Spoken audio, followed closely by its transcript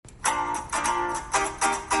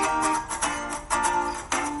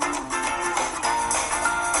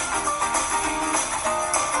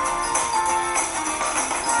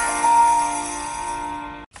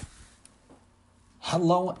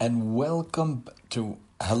Hello and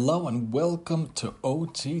welcome to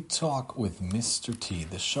OT Talk with Mr. T,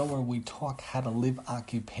 the show where we talk how to live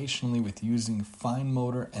occupationally with using fine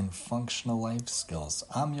motor and functional life skills.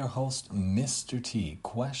 I'm your host, Mr. T.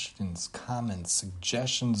 Questions, comments,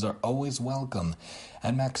 suggestions are always welcome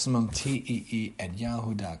at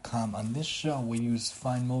MaximumTEE@yahoo.com. On this show, we use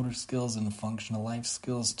fine motor skills and functional life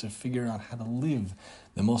skills to figure out how to live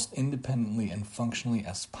the most independently and functionally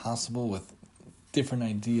as possible with different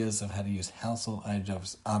ideas of how to use household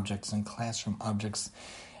objects and classroom objects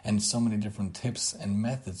and so many different tips and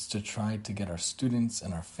methods to try to get our students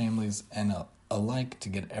and our families and alike to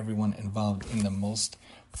get everyone involved in the most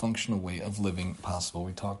functional way of living possible.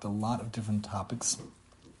 We talked a lot of different topics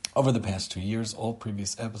over the past 2 years. All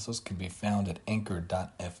previous episodes can be found at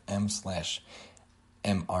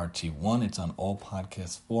anchor.fm/MRT1. It's on all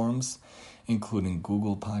podcast forums, including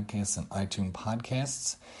Google Podcasts and iTunes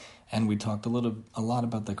Podcasts. And we talked a lot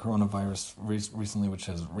about the coronavirus recently, which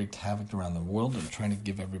has wreaked havoc around the world, and trying to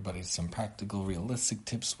give everybody some practical, realistic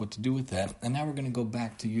tips what to do with that. And now we're going to go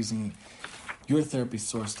back to using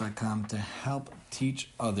yourtherapysource.com to help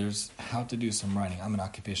teach others how to do some writing. I'm an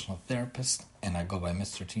occupational therapist, and I go by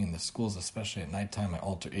Mr. T in the schools, especially at nighttime, my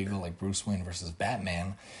alter ego, like Bruce Wayne versus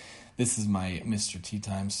Batman. This is my Mr. T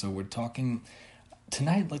time, so we're talking...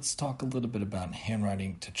 Tonight, let's talk a little bit about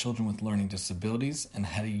handwriting to children with learning disabilities and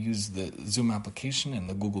how to use the Zoom application and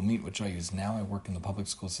the Google Meet, which I use now. I work in the public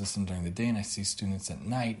school system during the day, and I see students at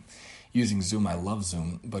night using Zoom. I love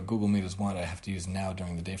Zoom, but Google Meet is one I have to use now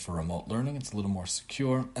during the day for remote learning. It's a little more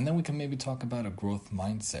secure, and then we can maybe talk about a growth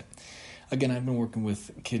mindset. Again, I've been working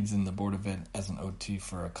with kids in the Board of Ed as an OT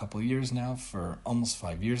for a couple of years now, for almost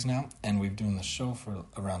 5 years now, and we've been doing the show for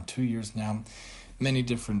around 2 years now. Many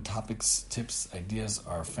different topics, tips, ideas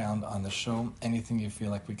are found on the show. Anything you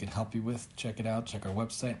feel like we could help you with, check it out, check our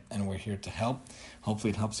website, and we're here to help.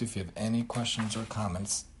 Hopefully it helps you. If you have any questions or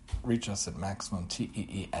comments, reach us at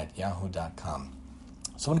MaximumTEE@yahoo.com.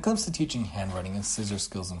 So when it comes to teaching handwriting and scissor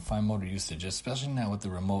skills and fine motor usage, especially now with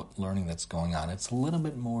the remote learning that's going on, it's a little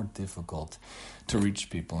bit more difficult to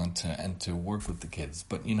reach people and to work with the kids.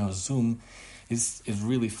 But, Zoom is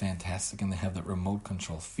really fantastic, and they have that remote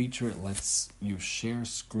control feature. It lets you share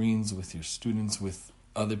screens with your students, with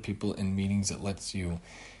other people in meetings. It lets you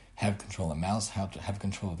have control of the mouse, have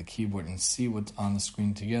control of the keyboard, and see what's on the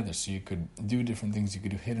screen together. So you could do different things. You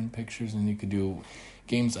could do hidden pictures, and you could do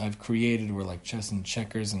games I've created were like chess and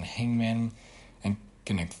checkers and hangman and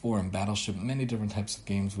Connect 4 and Battleship. Many different types of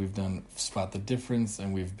games. We've done Spot the Difference,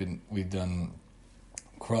 and we've done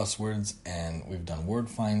crosswords, and we've done word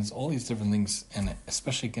finds, all these different things, and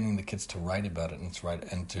especially getting the kids to write about it and to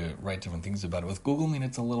write different things about it. With Google Meet,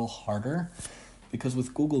 it's a little harder, because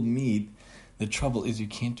with Google Meet, the trouble is you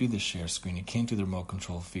can't do the share screen, you can't do the remote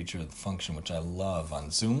control feature, the function, which I love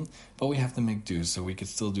on Zoom, but we have to make do, so we could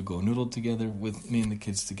still do Go Noodle together with me and the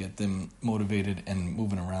kids to get them motivated and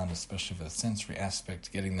moving around, especially for the sensory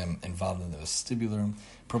aspect, getting them involved in the vestibular,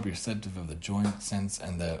 proprioceptive of the joint sense,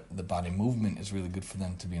 and the body movement is really good for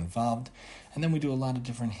them to be involved. And then we do a lot of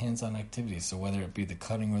different hands-on activities, so whether it be the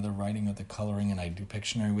cutting or the writing or the coloring, and I do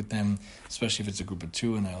Pictionary with them, especially if it's a group of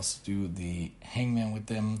two, and I also do the hangman with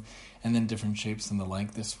them, and then different shapes and the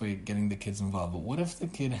like, this way getting the kids involved. But what if the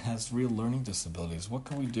kid has real learning disabilities? What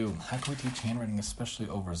can we do? How can we teach handwriting, especially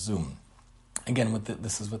over Zoom? Again,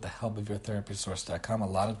 this is with the help of yourtherapysource.com. A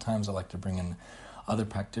lot of times I like to bring in other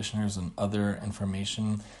practitioners and other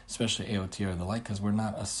information, especially AOT or the like, because we're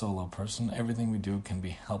not a solo person. Everything we do can be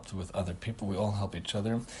helped with other people. We all help each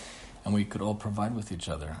other, and we could all provide with each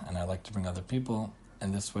other. And I like to bring other people,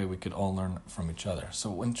 and this way we could all learn from each other.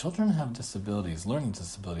 So when children have disabilities, learning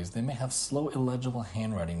disabilities, they may have slow, illegible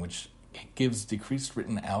handwriting, which gives decreased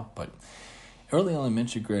written output. Early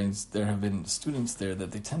elementary grades, there have been students there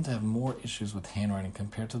that they tend to have more issues with handwriting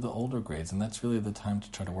compared to the older grades, and that's really the time to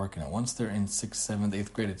try to work on it. Once they're in 6th, 7th,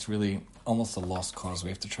 8th grade, it's really almost a lost cause. We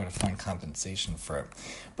have to try to find compensation for it.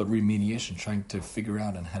 But remediation, trying to figure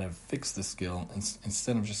out on how to fix the skill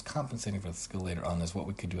instead of just compensating for the skill later on, is what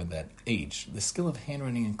we could do at that age. The skill of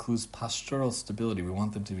handwriting includes postural stability. We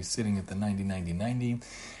want them to be sitting at the 90-90-90,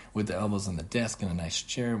 with the elbows on the desk in a nice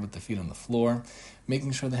chair with the feet on the floor,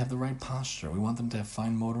 making sure they have the right posture. We want them to have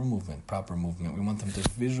fine motor movement, proper movement. We want them to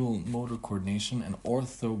have visual motor coordination and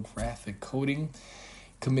orthographic coding,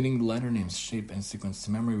 committing letter names, shape, and sequence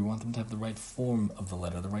to memory. We want them to have the right form of the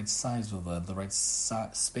letter, the right size of the letter, the right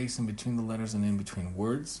space in between the letters and in between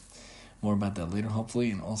words. More about that later,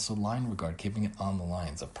 hopefully, and also line regard, keeping it on the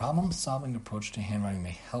lines. A problem-solving approach to handwriting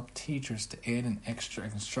may help teachers to add an extra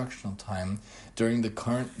instructional time during the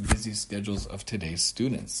current busy schedules of today's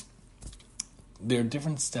students. there are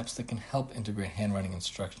different steps that can help integrate handwriting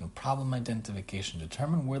instruction. Problem identification.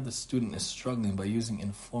 Determine where the student is struggling by using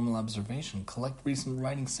informal observation. Collect recent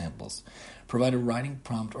writing samples. Provide a writing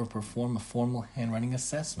prompt or perform a formal handwriting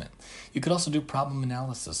assessment. You could also do problem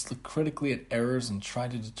analysis. Look critically at errors and try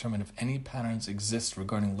to determine if any patterns exist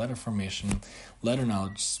regarding letter formation, letter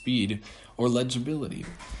knowledge, speed, or legibility.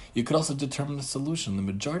 You could also determine the solution. The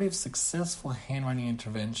majority of successful handwriting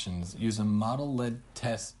interventions use a model-led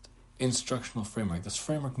test instructional framework. This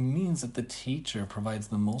framework means that the teacher provides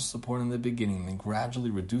the most support in the beginning and then gradually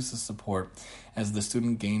reduces support as the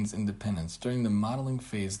student gains independence. During the modeling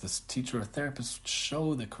phase, the teacher or therapist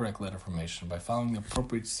show the correct letter formation by following the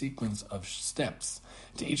appropriate sequence of steps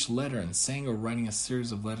to each letter and saying or writing a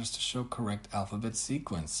series of letters to show correct alphabet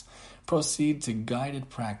sequence. Proceed to guided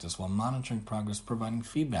practice while monitoring progress, providing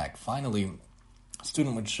feedback. Finally,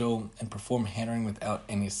 student would show and perform handwriting without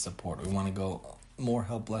any support. We want to go more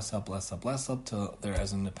help, less help, less help, less help till they're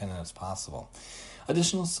as independent as possible.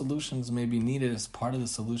 Additional solutions may be needed as part of the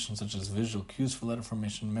solution, such as visual cues for letter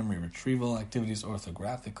formation, memory retrieval activities,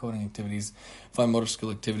 orthographic coding activities, fine motor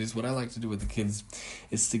skill activities. What I like to do with the kids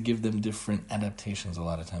is to give them different adaptations a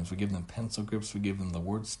lot of times. We give them pencil grips, we give them the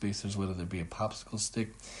word spacers, whether it be a popsicle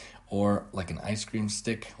stick or like an ice cream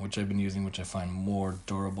stick, which I've been using, which I find more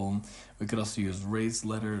durable. We could also use raised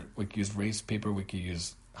letter, we could use raised paper, we could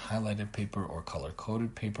use highlighted paper or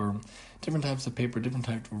color-coded paper. Different types of paper, different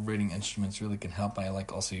types of writing instruments really can help. I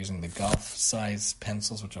like also using the golf-size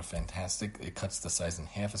pencils, which are fantastic. It cuts the size in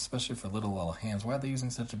half, especially for little hands. Why are they using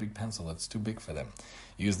such a big pencil? It's too big for them.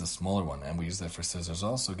 You use the smaller one, and we use that for scissors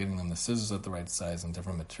also, getting them the scissors at the right size and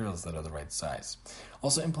different materials that are the right size.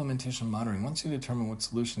 Also, implementation monitoring. Once you determine what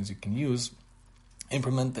solutions you can use,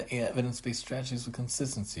 implement the evidence-based strategies with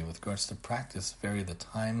consistency. With regards to practice, vary the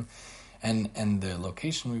time and the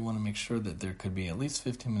location. We want to make sure that there could be at least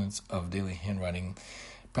 15 minutes of daily handwriting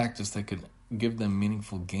practice that could give them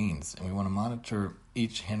meaningful gains. And we want to monitor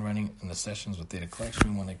each handwriting in the sessions with data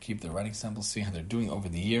collection. We want to keep the writing samples, see how they're doing over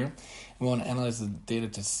the year. We want to analyze the data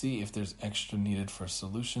to see if there's extra needed for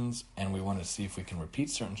solutions, and we want to see if we can repeat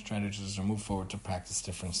certain strategies or move forward to practice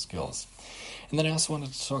different skills. And then I also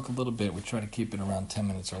wanted to talk a little bit, we try to keep it around 10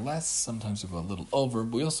 minutes or less, sometimes we go a little over,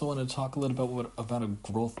 but we also want to talk a little bit about a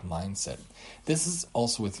growth mindset. This is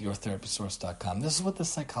also with yourtherapistsource.com. This is what the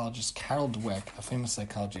psychologist Carol Dweck, a famous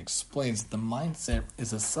psychologist, explains. The mindset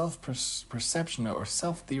is a self-perception or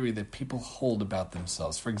self-theory that people hold about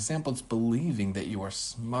themselves. For example, it's believing that you are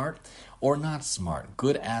smart or not smart,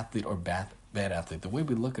 good athlete or bad athlete. The way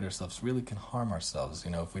we look at ourselves really can harm ourselves.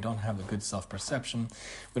 If we don't have a good self-perception,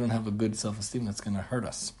 we don't have a good self-esteem, that's going to hurt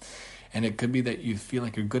us. And it could be that you feel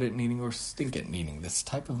like you're good at kneading or stink at kneading. This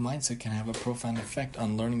type of mindset can have a profound effect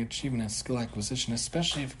on learning achievement and skill acquisition,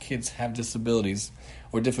 especially if kids have disabilities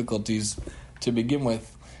or difficulties to begin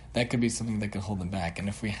with. That could be something that could hold them back. And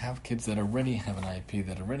if we have kids that already have an IEP,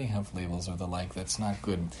 that already have labels or the like, that's not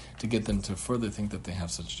good to get them to further think that they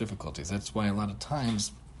have such difficulties. That's why a lot of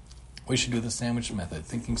times we should do the sandwich method,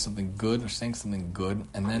 thinking something good or saying something good,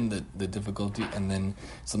 and then the difficulty, and then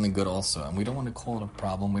something good also. And we don't want to call it a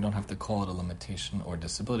problem. We don't have to call it a limitation or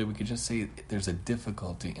disability. We could just say there's a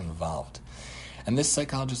difficulty involved. And this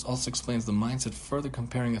psychologist also explains the mindset, further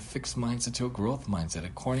comparing a fixed mindset to a growth mindset.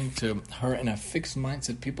 According to her, in a fixed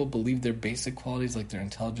mindset, people believe their basic qualities like their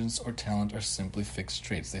intelligence or talent are simply fixed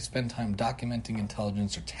traits. They spend time documenting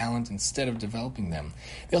intelligence or talent instead of developing them.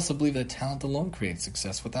 They also believe that talent alone creates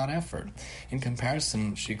success without effort. In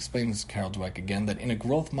comparison, she explains, Carol Dweck again, that in a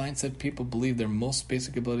growth mindset, people believe their most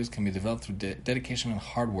basic abilities can be developed through dedication and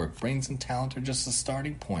hard work. Brains and talent are just a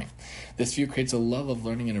starting point. This view creates a love of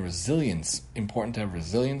learning and a resilience. Important to have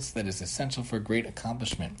resilience that is essential for great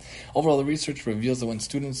accomplishment. Overall, the research reveals that when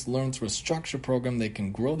students learn through a structured program, they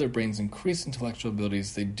can grow their brains, increase intellectual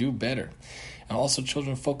abilities, they do better. And also,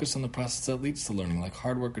 children focus on the process that leads to learning, like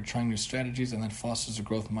hard work or trying new strategies, and that fosters a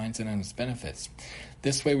growth mindset and its benefits.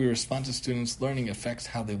 This way we respond to students' learning affects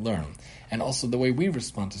how they learn. And also the way we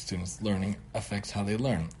respond to students' learning affects how they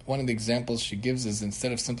learn. One of the examples she gives is,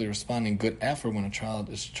 instead of simply responding good effort when a child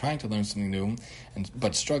is trying to learn something new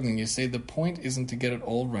but struggling, you say the point isn't to get it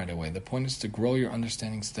all right away. The point is to grow your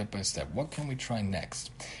understanding step by step. What can we try next?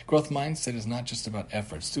 Growth mindset is not just about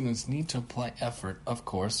effort. Students need to apply effort, of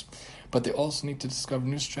course, but they also need to discover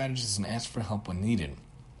new strategies and ask for help when needed.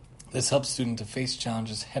 This helps students to face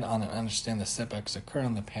challenges head-on and understand the setbacks occur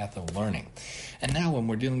on the path of learning. And now when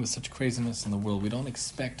we're dealing with such craziness in the world, we don't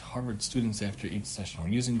expect Harvard students after each session.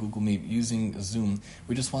 We're using Google Meet, using Zoom.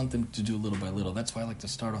 We just want them to do little by little. That's why I like to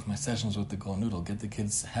start off my sessions with the Go Noodle, get the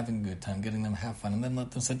kids having a good time, getting them have fun, and then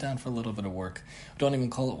let them sit down for a little bit of work. We don't even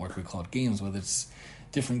call it work, we call it games, whether it's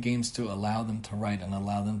different games to allow them to write and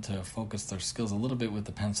allow them to focus their skills a little bit with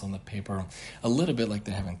the pencil and the paper, a little bit like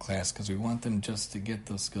they have in class, because we want them just to get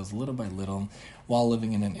those skills little by little while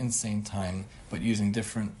living in an insane time, but using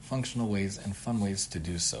different functional ways and fun ways to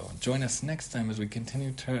do so. Join us next time as we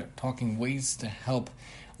continue talking ways to help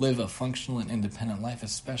live a functional and independent life,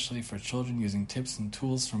 especially for children, using tips and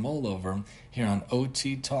tools from all over here on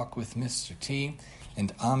OT Talk with Mr. T.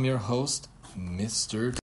 And I'm your host, Mr. T.